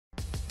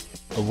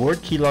Award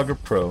Keylogger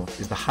Pro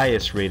is the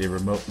highest rated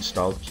remote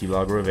installed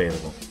keylogger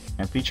available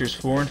and features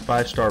 4 and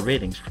 5-star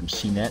ratings from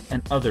CNET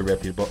and other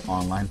reputable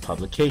online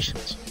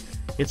publications.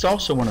 It's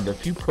also one of the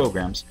few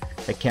programs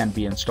that can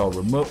be installed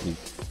remotely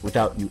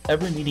without you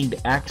ever needing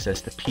to access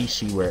the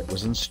PC where it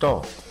was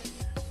installed.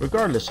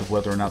 Regardless of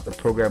whether or not the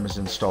program is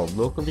installed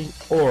locally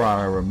or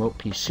on a remote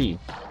PC,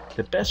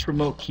 the best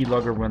remote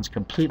keylogger runs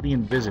completely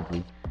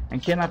invisibly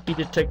and cannot be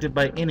detected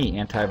by any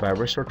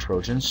antivirus or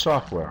Trojan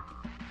software.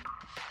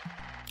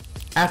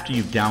 After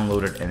you've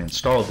downloaded and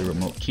installed the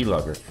remote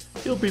keylogger,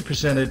 you'll be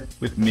presented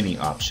with many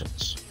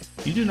options.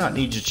 You do not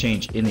need to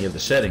change any of the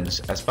settings,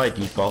 as by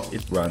default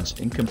it runs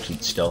in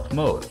complete stealth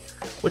mode.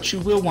 What you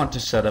will want to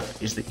set up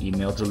is the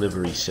email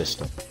delivery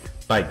system.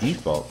 By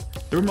default,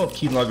 the remote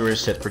keylogger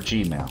is set for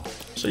Gmail,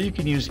 so you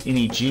can use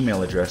any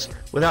Gmail address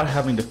without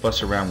having to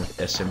fuss around with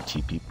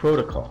SMTP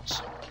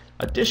protocols.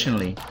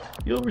 Additionally,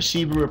 you'll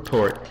receive a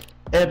report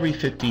every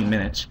 15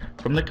 minutes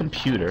from the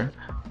computer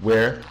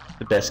where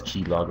the best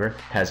keylogger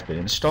has been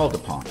installed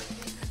upon.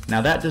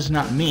 Now that does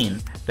not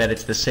mean that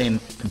it's the same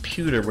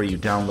computer where you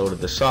downloaded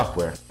the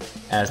software,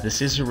 as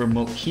this is a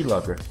remote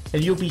keylogger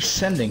and you'll be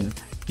sending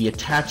the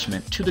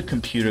attachment to the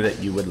computer that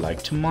you would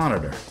like to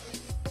monitor.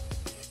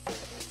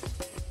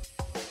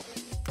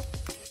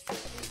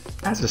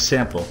 As a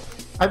sample,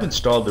 I've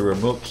installed the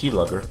remote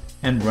keylogger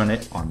and run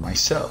it on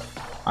myself.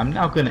 I'm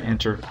now going to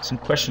enter some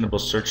questionable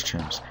search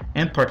terms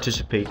and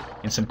participate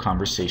in some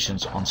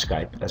conversations on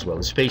Skype as well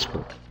as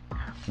Facebook.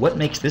 What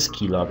makes this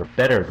keylogger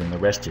better than the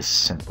rest is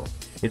simple.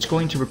 It's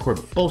going to record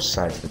both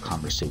sides of the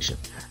conversation,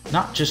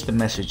 not just the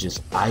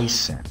messages I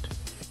sent,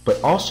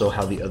 but also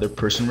how the other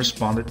person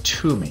responded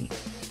to me.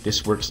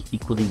 This works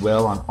equally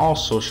well on all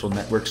social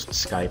networks,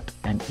 Skype,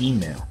 and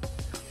email,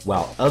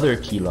 while other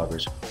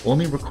keyloggers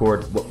only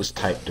record what was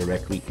typed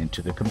directly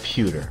into the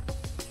computer.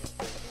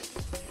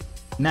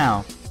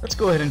 Now, let's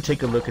go ahead and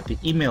take a look at the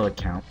email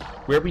account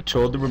where we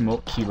told the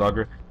remote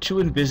keylogger to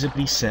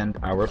invisibly send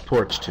our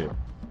reports to.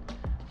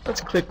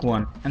 Let's click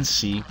one and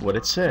see what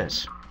it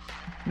says.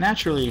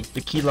 Naturally, the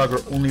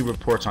keylogger only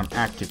reports on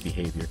active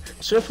behavior,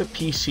 so if a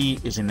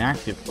PC is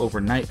inactive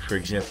overnight, for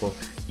example,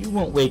 you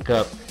won't wake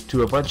up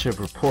to a bunch of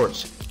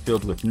reports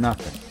filled with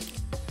nothing.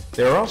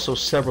 There are also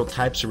several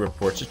types of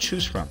reports to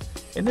choose from.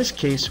 In this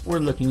case, we're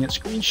looking at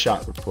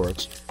screenshot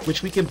reports,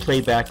 which we can play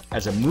back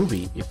as a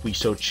movie if we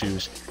so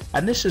choose,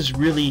 and this is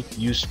really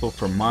useful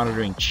for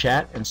monitoring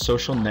chat and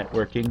social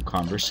networking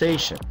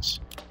conversations.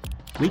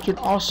 We can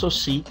also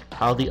see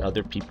how the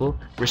other people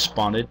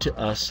responded to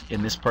us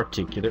in this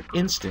particular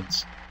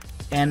instance,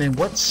 and in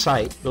what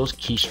site those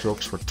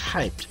keystrokes were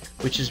typed,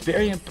 which is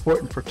very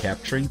important for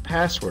capturing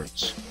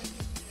passwords.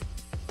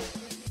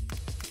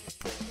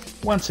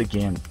 Once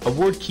again,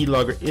 Award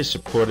Keylogger is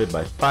supported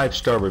by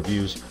 5-star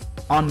reviews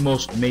on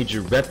most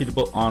major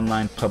reputable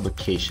online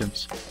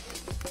publications,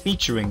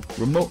 featuring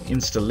remote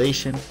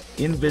installation,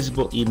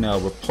 invisible email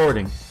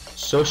reporting,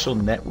 social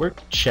network,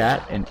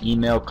 chat, and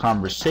email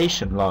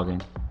conversation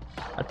logging.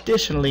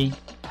 Additionally,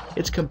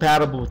 it's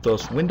compatible with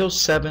those Windows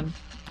 7,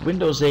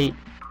 Windows 8,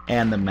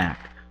 and the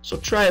Mac. So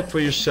try it for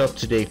yourself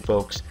today,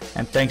 folks,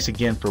 and thanks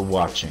again for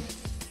watching.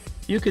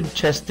 You can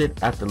test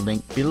it at the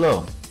link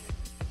below.